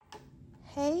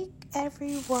Hey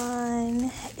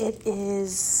everyone, it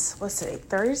is, what's today,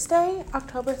 Thursday,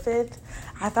 October 5th.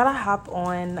 I thought I'd hop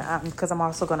on because I'm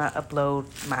also going to upload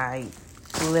my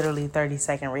literally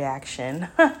 30-second reaction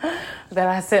that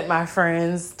I sent my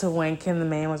friends to when Kim the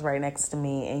Man was right next to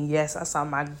me. And yes, I saw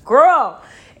my girl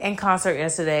in concert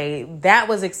yesterday. That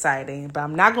was exciting, but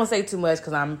I'm not gonna say too much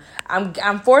because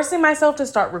I'm forcing myself to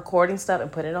start recording stuff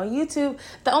and put it on YouTube.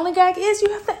 The only gag is you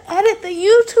have to edit the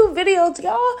YouTube videos,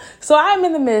 y'all. So I'm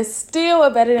in the midst still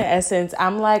of editing Essence.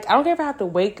 I'm like, I don't care if I have to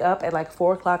wake up at like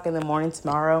 4:00 in the morning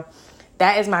tomorrow.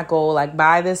 That is my goal. Like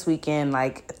by this weekend,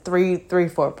 like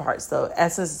four parts. So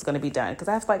Essence is gonna be done because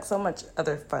I have like so much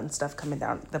other fun stuff coming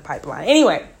down the pipeline.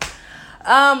 Anyway,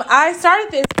 I started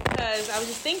this because I was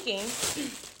just thinking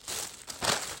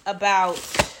about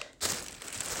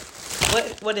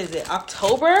what is it,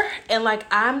 October, and like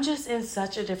I'm just in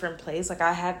such a different place. Like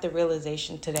I had the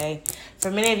realization today.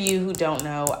 For many of you who don't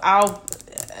know, I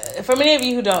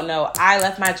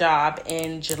left my job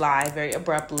in July very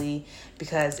abruptly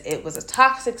because it was a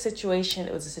toxic situation.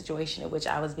 It was a situation in which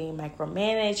I was being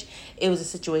micromanaged. It was a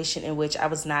situation in which I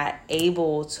was not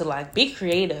able to like be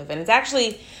creative. And it's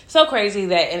actually so crazy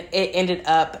that it ended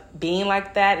up being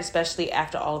like that, especially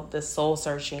after all of the soul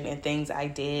searching and things I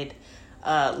did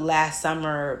last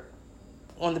summer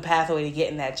on the pathway to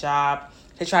getting that job,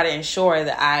 to try to ensure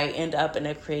that I end up in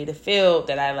a creative field,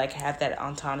 that I like have that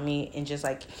autonomy and just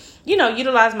like,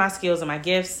 utilize my skills and my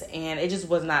gifts. And it just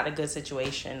was not a good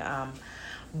situation.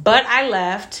 But I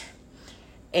left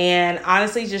and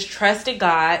honestly just trusted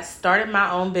God, started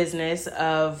my own business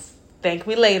of Thank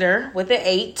Me Later with an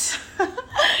 8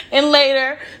 and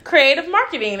later creative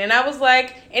marketing. And I was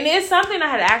like, and it's something I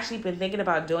had actually been thinking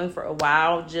about doing for a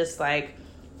while. Just like,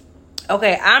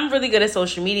 okay, I'm really good at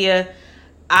social media.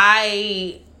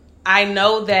 I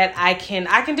know that I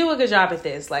can do a good job at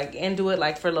this, like, and do it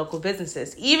like for local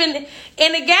businesses. Even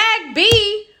in the gag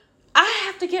B, I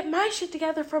have to get my shit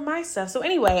together for my stuff. So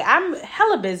anyway, I'm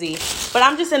hella busy, but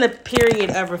I'm just in a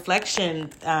period of reflection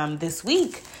this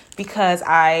week because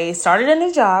I started a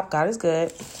new job, God is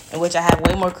good, in which I have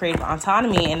way more creative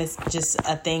autonomy. And it's just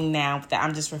a thing now that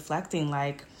I'm just reflecting,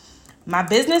 like, my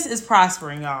business is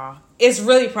prospering, y'all. It's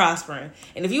really prospering.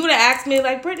 And if you would have asked me,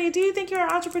 like, Brittany, do you think you're an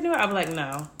entrepreneur? I'd be like,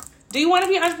 no. Do you want to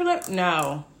be an entrepreneur?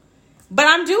 No. But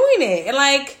I'm doing it. And,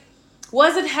 like,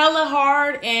 was it hella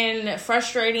hard and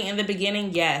frustrating in the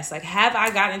beginning? Yes. Like, have I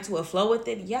got into a flow with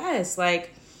it? Yes.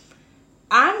 Like,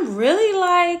 I'm really,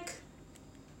 like,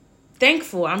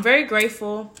 thankful. I'm very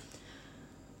grateful.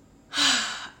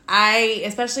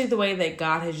 Especially the way that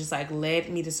God has just like led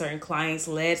me to certain clients,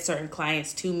 led certain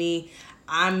clients to me.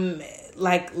 I'm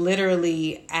like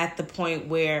literally at the point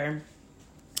where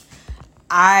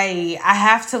I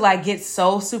have to like get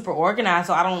so super organized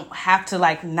so I don't have to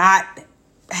like not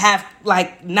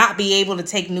be able to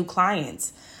take new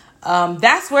clients.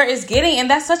 That's where it's getting, and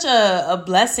that's such a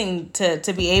blessing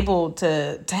to be able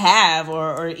to have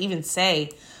or even say.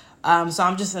 So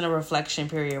I'm just in a reflection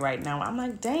period right now. I'm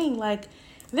like, dang, like,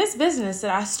 this business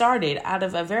that I started out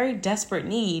of a very desperate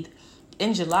need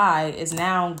in July is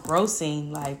now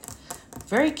grossing like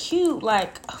very cute,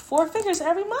 like 4 figures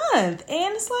every month.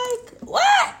 And it's like,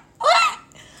 what?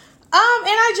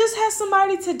 And I just had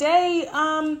somebody today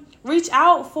reach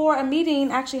out for a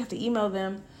meeting. I actually have to email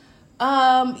them.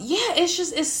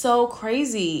 It's so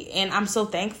crazy. And I'm so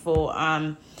thankful.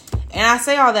 And I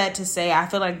say all that to say, I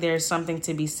feel like there's something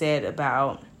to be said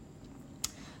about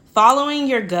following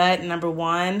your gut, number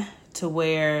one, to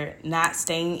where not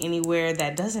staying anywhere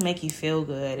that doesn't make you feel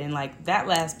good. And like that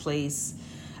last place,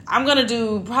 I'm going to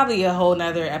do probably a whole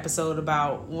nother episode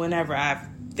about whenever I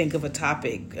think of a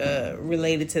topic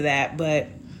related to that. But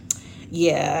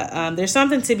yeah, there's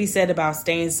something to be said about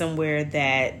staying somewhere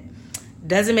that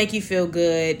doesn't make you feel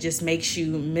good, just makes you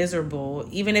miserable,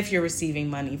 even if you're receiving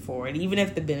money for it, even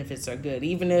if the benefits are good,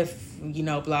 even if,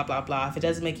 blah, blah, blah. If it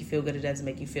doesn't make you feel good, it doesn't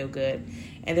make you feel good.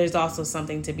 And there's also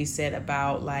something to be said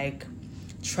about, like,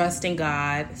 trusting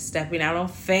God, stepping out on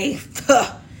faith.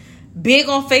 Big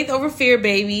on faith over fear,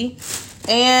 baby.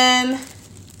 And,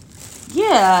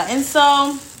 yeah, and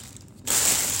so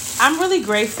I'm really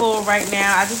grateful right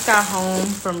now. I just got home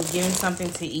from getting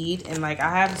something to eat, and like I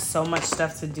have so much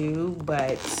stuff to do,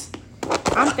 but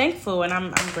I'm thankful and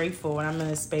I'm grateful, and I'm in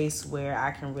a space where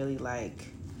I can really like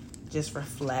just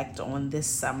reflect on this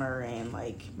summer and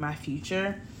like my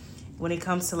future when it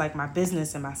comes to like my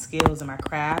business and my skills and my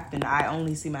craft. And I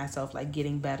only see myself like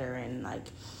getting better and like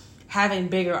having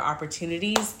bigger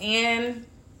opportunities, and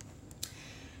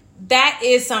that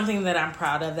is something that I'm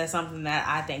proud of. That's something that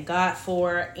I thank God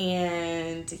for.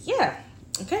 And yeah,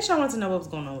 in case y'all want to know what was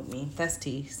going on with me, that's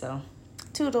tea. So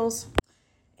toodles.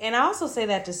 And I also say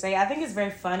that to say, I think it's very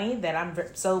funny that I'm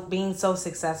being so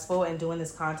successful and doing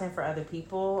this content for other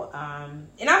people.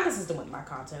 And I'm consistent with my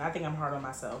content. I think I'm hard on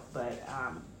myself, but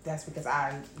that's because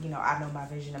I know my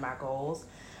vision and my goals.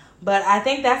 But I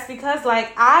think that's because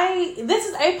this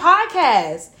is a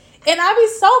podcast, and I be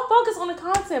so focused on the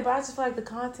content, but I just feel like the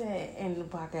content and the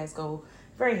podcast go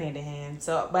very hand in hand.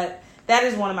 So, but that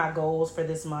is one of my goals for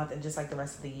this month and just like the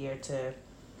rest of the year to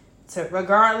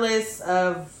regardless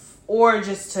of, or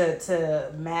just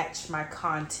to match my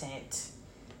content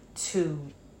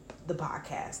to the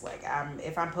podcast. Like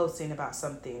if I'm posting about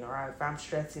something or if I'm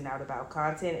stressing out about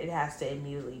content, it has to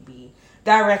immediately be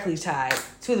directly tied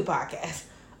to the podcast.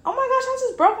 Oh my gosh, I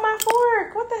just broke my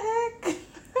fork. What the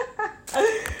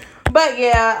heck? But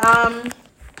yeah,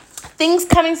 things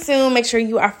coming soon. Make sure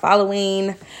you are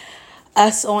following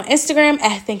us on Instagram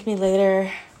at Thank Me Later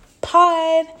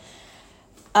Pod.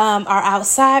 Our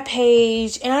outside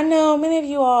page. And I know many of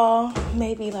you all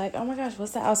may be like, oh my gosh,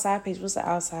 what's the outside page? What's the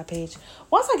outside page?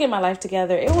 Once I get my life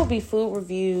together, it will be food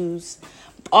reviews,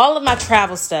 all of my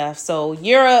travel stuff. So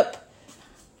Europe,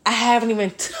 I haven't even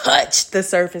touched the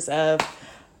surface of.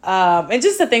 And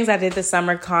just the things I did this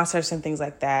summer, concerts and things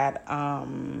like that.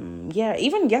 Yeah,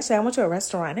 even yesterday I went to a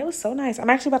restaurant and it was so nice. I'm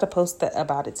actually about to post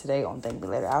about it today on Thank Me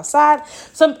Later Outside.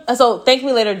 So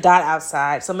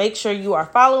thankmelater.outside. So make sure you are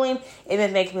following, and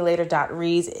then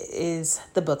thankmelater.reads is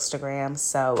the bookstagram.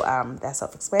 So that's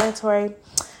self-explanatory.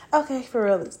 Okay, for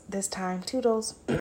real this time. Toodles.